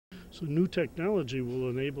So new technology will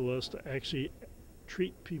enable us to actually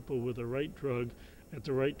treat people with the right drug at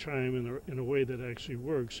the right time in a way that actually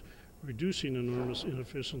works, reducing enormous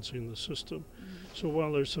inefficiency in the system. So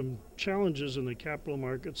while there's some challenges in the capital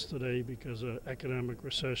markets today because of economic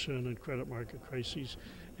recession and credit market crises,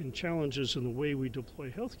 and challenges in the way we deploy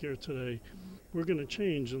healthcare today, we're going to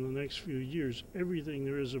change in the next few years everything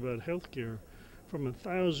there is about healthcare, from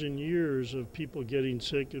 1,000 years of people getting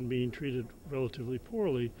sick and being treated relatively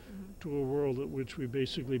poorly to a world at which we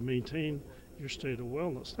basically maintain your state of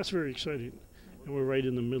wellness. That's very exciting, and we're right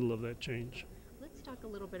in the middle of that change. Let's talk a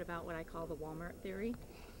little bit about what I call the Walmart theory,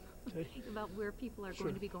 Okay. about where people are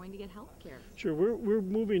going to be going to get health care. Sure, we're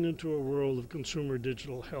moving into a world of consumer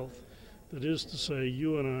digital health. That is to say,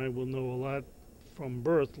 you and I will know a lot from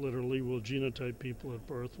birth, literally. We'll genotype people at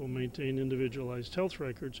birth. We'll maintain individualized health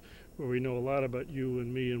records where we know a lot about you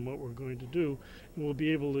and me and what we're going to do. And we'll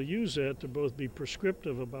be able to use that to both be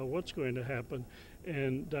prescriptive about what's going to happen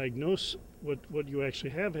and diagnose what you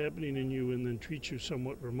actually have happening in you and then treat you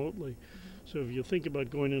somewhat remotely. So if you think about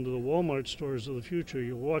going into the Walmart stores of the future,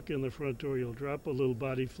 you'll walk in the front door, you'll drop a little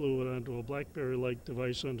body fluid onto a BlackBerry-like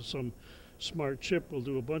device onto some smart chip. We'll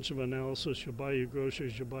do a bunch of analysis. You'll buy your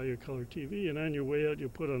groceries, you'll buy your color TV, and on your way out, you'll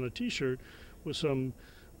put on a T-shirt with some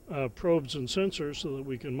probes and sensors so that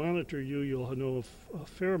we can monitor you. You'll know a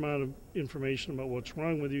fair amount of information about what's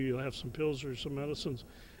wrong with you. You'll have some pills or some medicines,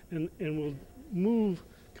 and we'll move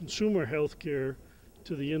consumer health care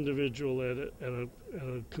to the individual at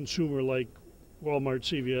a consumer-like Walmart,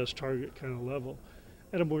 CVS, Target kind of level.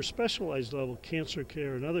 At a more specialized level, cancer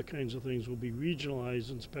care and other kinds of things will be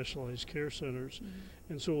regionalized in specialized care centers.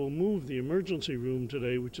 And so we'll move the emergency room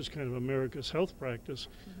today, which is kind of America's health practice,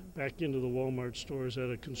 back into the Walmart stores at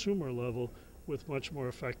a consumer level with much more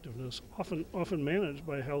effectiveness, often managed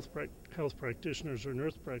by health practitioners or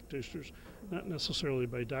nurse practitioners, not necessarily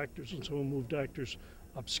by doctors. And so we'll move doctors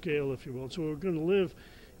upscale, if you will. So we're going to live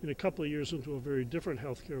in a couple of years into a very different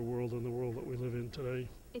healthcare world than the world that we live in today.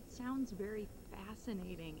 It sounds very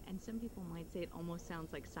fascinating, and some people might say it almost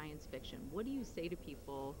sounds like science fiction. What do you say to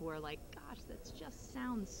people who are like, gosh, that just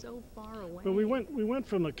sounds so far away? Well, we went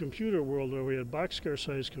from a computer world where we had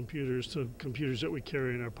boxcar-sized computers to computers that we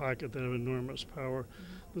carry in our pocket that have enormous power.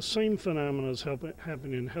 The same phenomena is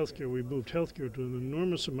happening in healthcare. We moved healthcare to an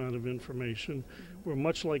enormous amount of information. We're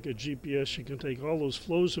much like a GPS. You can take all those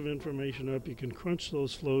flows of information up. You can crunch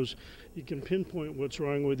those flows. You can pinpoint what's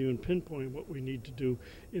wrong with you and pinpoint what we need to do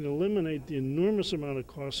and eliminate the enormous amount of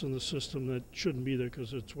costs in the system that shouldn't be there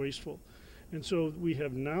because it's wasteful. And so we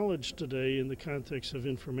have knowledge today in the context of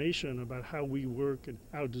information about how we work and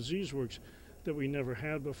how disease works that we never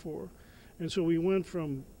had before. And so we went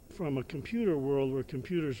from a computer world where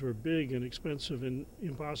computers were big and expensive and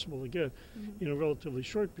impossible to get in a relatively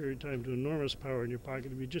short period of time to enormous power in your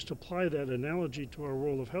pocket. If you just apply that analogy to our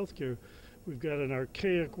world of healthcare, we've got an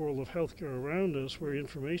archaic world of healthcare around us where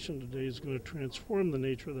information today is going to transform the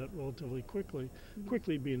nature of that relatively quickly,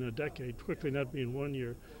 quickly being a decade, quickly not being 1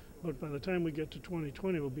 year. But by the time we get to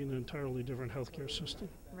 2020, we'll be in an entirely different healthcare system.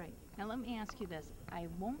 Right. Now let me ask you this. I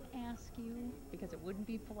won't ask you, because it wouldn't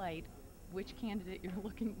be polite, which candidate you're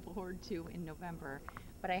looking forward to in November.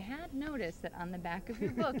 But I had noticed that on the back of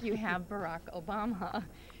your book you have Barack Obama.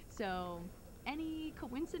 So any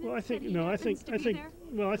coincidence? Well, I think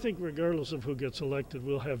I think regardless of who gets elected,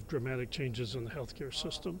 we'll have dramatic changes in the healthcare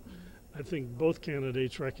system. I think both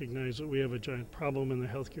candidates recognize that we have a giant problem in the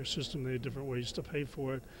healthcare system. They have different ways to pay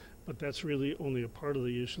for it, but that's really only a part of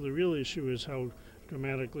the issue. The real issue is how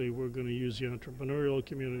dramatically we're going to use the entrepreneurial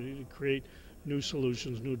community to create new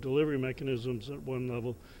solutions, new delivery mechanisms at one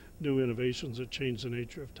level, new innovations that change the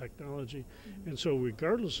nature of technology. And so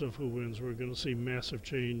regardless of who wins, we're going to see massive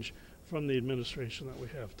change from the administration that we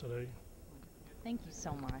have today. Thank you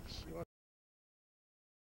so much.